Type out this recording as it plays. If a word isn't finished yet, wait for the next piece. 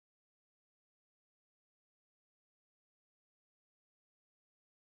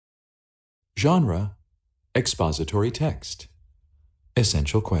Genre: expository text.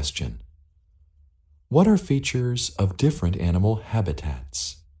 Essential question: what are features of different animal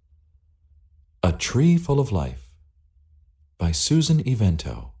habitats? A Tree Full of Life by Susan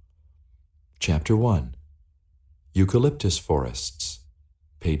Evento. Chapter 1. Eucalyptus Forests.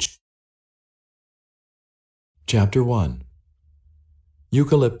 Page. Chapter 1.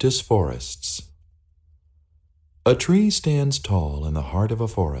 Eucalyptus Forests. A tree stands tall in the heart of a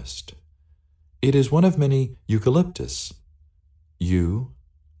forest. It is one of many eucalyptus, eucalyptus,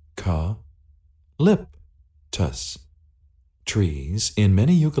 trees in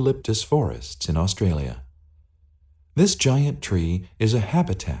many eucalyptus forests in Australia. This giant tree is a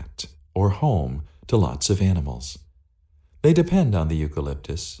habitat or home to lots of animals. They depend on the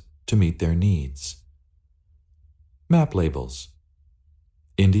eucalyptus to meet their needs. Map labels: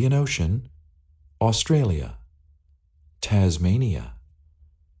 Indian Ocean, Australia, Tasmania,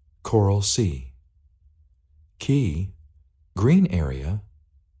 Coral Sea. Key: green area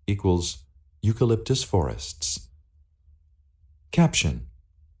equals eucalyptus forests. Caption: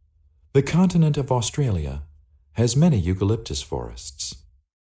 the continent of Australia has many eucalyptus forests.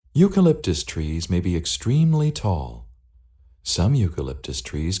 Eucalyptus trees may be extremely tall. Some eucalyptus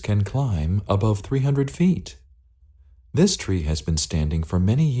trees can climb above 300 feet. This tree has been standing for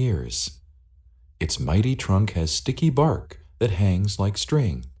many years. Its mighty trunk has sticky bark that hangs like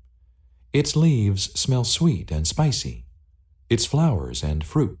string. Its leaves smell sweet and spicy. Its flowers and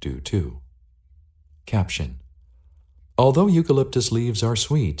fruit do too. Caption: although eucalyptus leaves are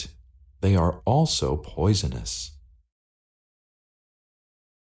sweet, they are also poisonous.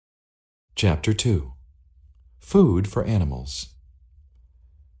 Chapter 2. Food for Animals.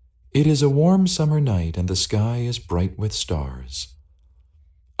 It is a warm summer night and the sky is bright with stars.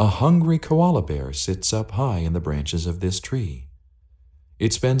 A hungry koala bear sits up high in the branches of this tree.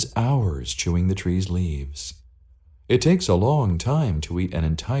 It spends hours chewing the tree's leaves. It takes a long time to eat an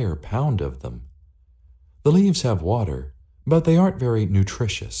entire pound of them. The leaves have water, but they aren't very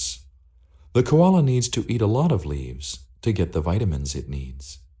nutritious. The koala needs to eat a lot of leaves to get the vitamins it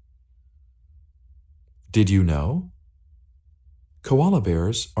needs. Did you know? Koala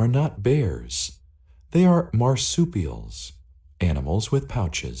bears are not bears. They are marsupials, animals with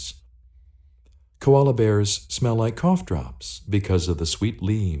pouches. Koala bears smell like cough drops because of the sweet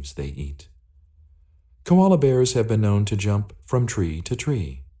leaves they eat. Koala bears have been known to jump from tree to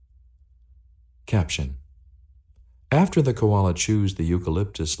tree. Caption: after the koala chews the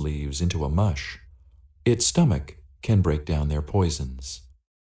eucalyptus leaves into a mush, its stomach can break down their poisons.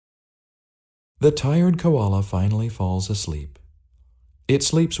 The tired koala finally falls asleep. It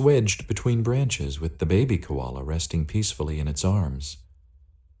sleeps wedged between branches with the baby koala resting peacefully in its arms.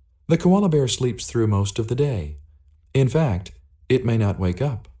 The koala bear sleeps through most of the day. In fact, it may not wake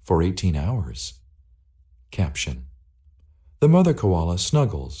up for 18 hours. Caption: the mother koala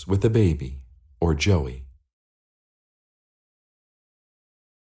snuggles with the baby, or joey.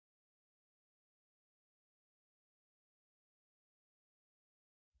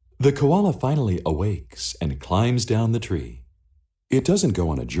 The koala finally awakes and climbs down the tree. It doesn't go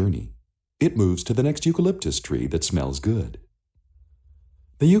on a journey. It moves to the next eucalyptus tree that smells good.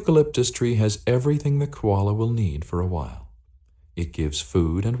 The eucalyptus tree has everything the koala will need for a while. It gives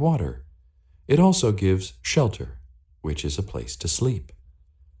food and water. It also gives shelter, which is a place to sleep.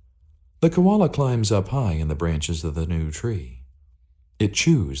 The koala climbs up high in the branches of the new tree. It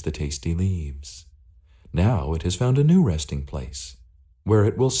chews the tasty leaves. Now it has found a new resting place, where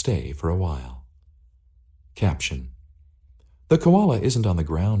it will stay for a while. Caption: the koala isn't on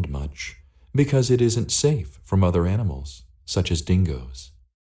the ground much because it isn't safe from other animals, such as dingoes.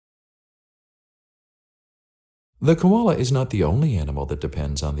 The koala is not the only animal that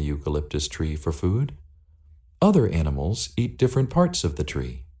depends on the eucalyptus tree for food. Other animals eat different parts of the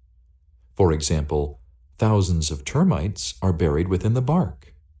tree. For example, thousands of termites are buried within the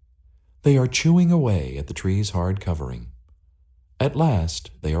bark. They are chewing away at the tree's hard covering. At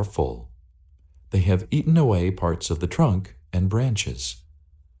last, they are full. They have eaten away parts of the trunk and branches.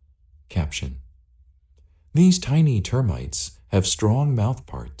 Caption: these tiny termites have strong mouth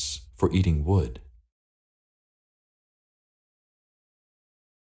parts for eating wood.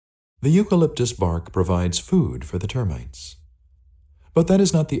 The eucalyptus bark provides food for the termites. But that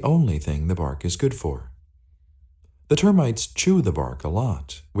is not the only thing the bark is good for. The termites chew the bark a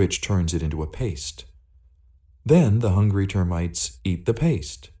lot, which turns it into a paste. Then the hungry termites eat the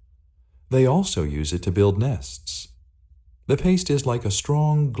paste. They also use it to build nests. The paste is like a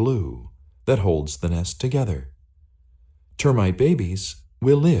strong glue that holds the nest together. Termite babies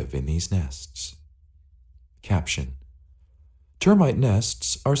will live in these nests. Caption: Termite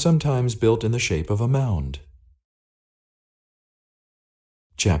nests are sometimes built in the shape of a mound.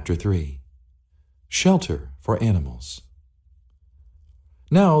 Chapter 3. Shelter for Animals.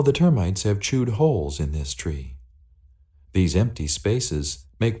 Now the termites have chewed holes in this tree. These empty spaces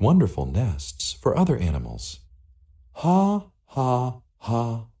make wonderful nests for other animals. Ha, ha,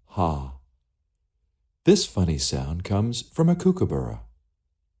 ha, ha. This funny sound comes from a kookaburra.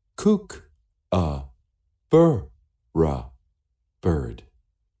 Kook-a-bur-ra, bird.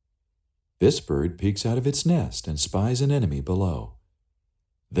 This bird peeks out of its nest and spies an enemy below.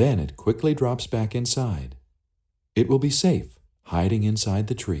 Then it quickly drops back inside. It will be safe hiding inside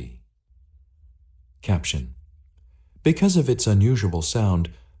the tree. Caption: because of its unusual sound,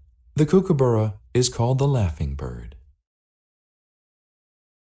 the kookaburra is called the laughing bird.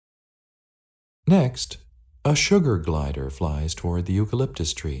 Next, a sugar glider flies toward the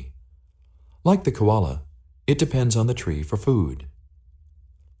eucalyptus tree. Like the koala, it depends on the tree for food.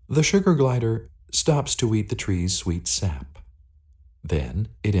 The sugar glider stops to eat the tree's sweet sap. Then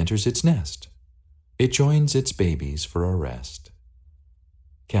it enters its nest. It joins its babies for a rest.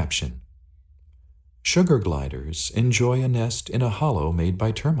 Caption: sugar gliders enjoy a nest in a hollow made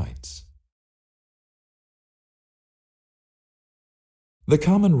by termites. The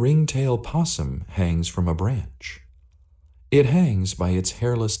common ringtail possum hangs from a branch. It hangs by its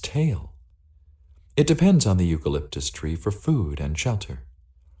hairless tail. It depends on the eucalyptus tree for food and shelter.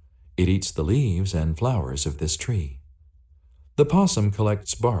 It eats the leaves and flowers of this tree. The possum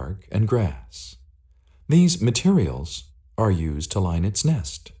collects bark and grass. These materials are used to line its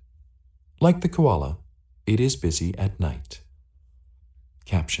nest. Like the koala, it is busy at night.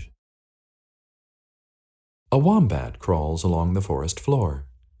 Caption: a wombat crawls along the forest floor.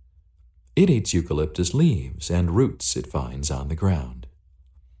 It eats eucalyptus leaves and roots it finds on the ground.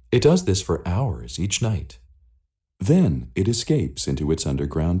 It does this for hours each night. Then it escapes into its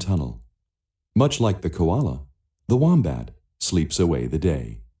underground tunnel. Much like the koala, the wombat sleeps away the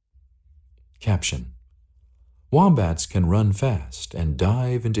day. Caption: wombats can run fast and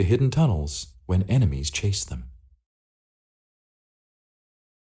dive into hidden tunnels when enemies chase them.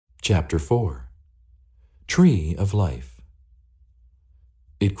 Chapter 4. Tree of Life.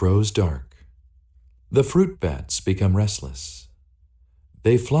 It grows dark. The fruit bats become restless.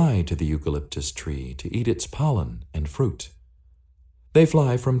 They fly to the eucalyptus tree to eat its pollen and fruit. They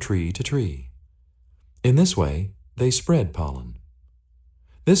fly from tree to tree. In this way, they spread pollen.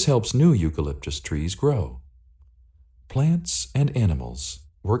 This helps new eucalyptus trees grow. Plants and animals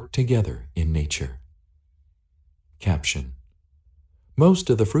work together in nature. Caption: most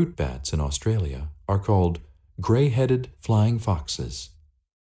of the fruit bats in Australia are called gray-headed flying foxes.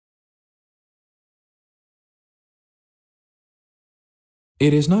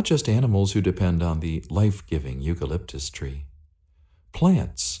 It is not just animals who depend on the life-giving eucalyptus tree.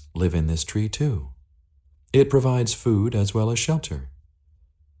 Plants live in this tree too. It provides food as well as shelter.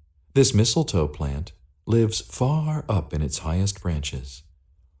 This mistletoe plant lives far up in its highest branches.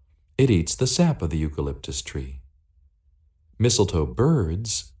 It eats the sap of the eucalyptus tree. Mistletoe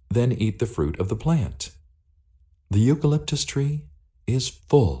birds then eat the fruit of the plant. The eucalyptus tree is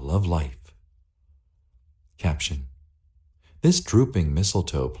full of life. Caption: this drooping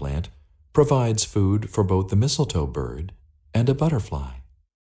mistletoe plant provides food for both the mistletoe bird and a butterfly.